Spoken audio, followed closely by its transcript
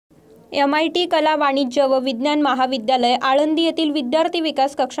MIT कला वाणिज्य व विज्ञान महाविद्यालय आळंदी येथील विद्यार्थी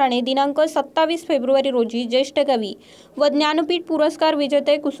विकास कक्षाने दिनांक 27 फेब्रुवारी रोजी ज्येष्ठ कवी व ज्ञानपीठ पुरस्कार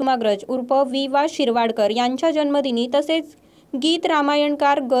विजेते कुसुमाग्रज उर्फ वा शिरवाडकर यांच्या जन्मदिनी तसेच गीत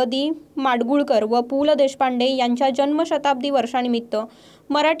रामायणकार दी माडगुळकर व पु ल देशपांडे यांच्या जन्मशताब्दी वर्षानिमित्त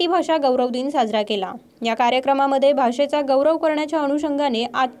मराठी भाषा गौरव दिन साजरा केला। या कार्यक्रमामध्ये भाषेचा गौरव करण्याच्या अनुषंगाने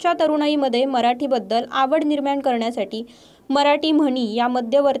आजच्या तरुणाईमध्ये मराठीबद्दल आवड निर्माण करण्यासाठी मराठी म्हणी या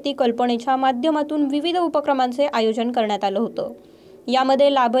मध्यवर्ती कल्पनेच्या माध्यमातून विविध उपक्रमांचे आयोजन करण्यात आलं होतं।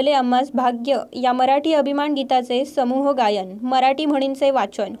 यामध्ये लाभले आम्हास भाग्य या मराठी अभिमान गीताचे समूह गायन, मराठी म्हणींचे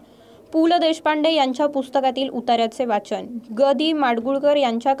वाचन, पु ल देशपांडे यांच्या पुस्तकातील उतार्याचे वाचन, दी माडगुळकर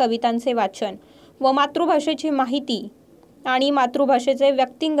यांच्या कवितांचे वाचन व मातृभाषेची माहिती आणि मातृभाषेचे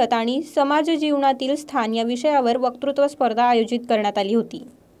व्यक्तिगत आणि समाज जीवनातील स्थान या विषयावर वक्तृत्व स्पर्धा आयोजित करण्यात आली होती।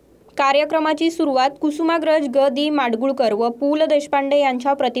 कार्यक्रमाची सुरुवात कुसुमाग्रज दी माडगुळकर व पु ल देशपांडे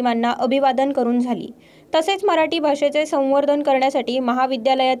यांच्या प्रतिमांना अभिवादन करून झाली। तसेच मराठी भाषेचे संवर्धन करण्यासाठी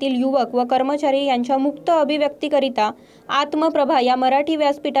महाविद्यालयातील युवक व कर्मचारी यांच्या मुक्त अभिव्यक्तीकरिता आत्मप्रभा या मराठी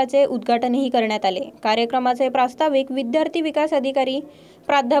व्यासपीठाचे उद्घाटनही करण्यात आले। कार्यक्रमाचे प्रास्ताविक विद्यार्थी विकास अधिकारी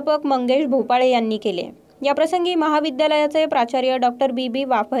प्राध्यापक मंगेश भोपाळे यांनी केले। याप्रसंगी महाविद्यालयाचे प्राचार्य डॉक्टर बी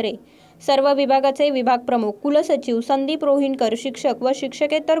वाफरे, सर्व विभागाचे विभाग प्रमुख, कुलसचिव संदीप रोहिणकर, शिक्षक व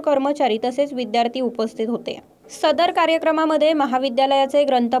शिक्षकेतर कर्मचारी तसेच विद्यार्थी उपस्थित होते। सदर कार्यक्रमामध्ये महाविद्यालयाचे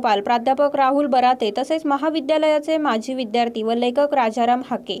ग्रंथपाल प्राध्यापक राहुल बराते तसेच महाविद्यालयाचे माजी विद्यार्थी व लेखक राजाराम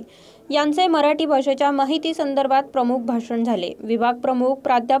हाके यांचे मराठी भाषेच्या माहिती संदर्भात प्रमुख भाषण झाले। विभाग प्रमुख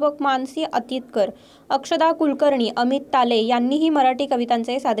प्राध्यापक मानसी अतितकर, अक्षदा कुलकर्णी, अमित ताले यांनीही मराठी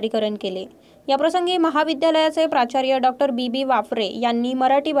कवितांचे सादरीकरण केले। याप्रसंगी महाविद्यालयाचे प्राचार्य डॉक्टर बी वाफरे यांनी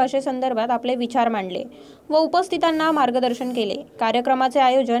मराठी भाषेसंदर्भात आपले विचार मांडले व उपस्थितांना मार्गदर्शन केले। कार्यक्रमाचे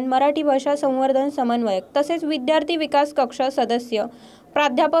आयोजन मराठी भाषा संवर्धन समन्वयक तसेच विद्यार्थी विकास कक्ष सदस्य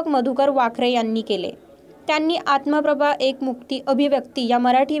प्राध्यापक मधुकर वाखरे यांनी केले। त्यांनी आत्मप्रभा एक मुक्ती अभिव्यक्ती या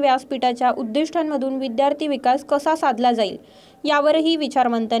मराठी व्यासपीठाच्या उद्दिष्टांमधून विद्यार्थी विकास कसा साधला जाईल यावरही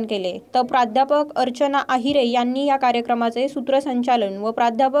विचारमंथन केले। तर प्राध्यापक अर्चना आहिरे यांनी या कार्यक्रमाचे सूत्रसंचालन व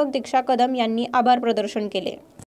प्राध्यापक दीक्षा कदम यांनी आभार प्रदर्शन केले।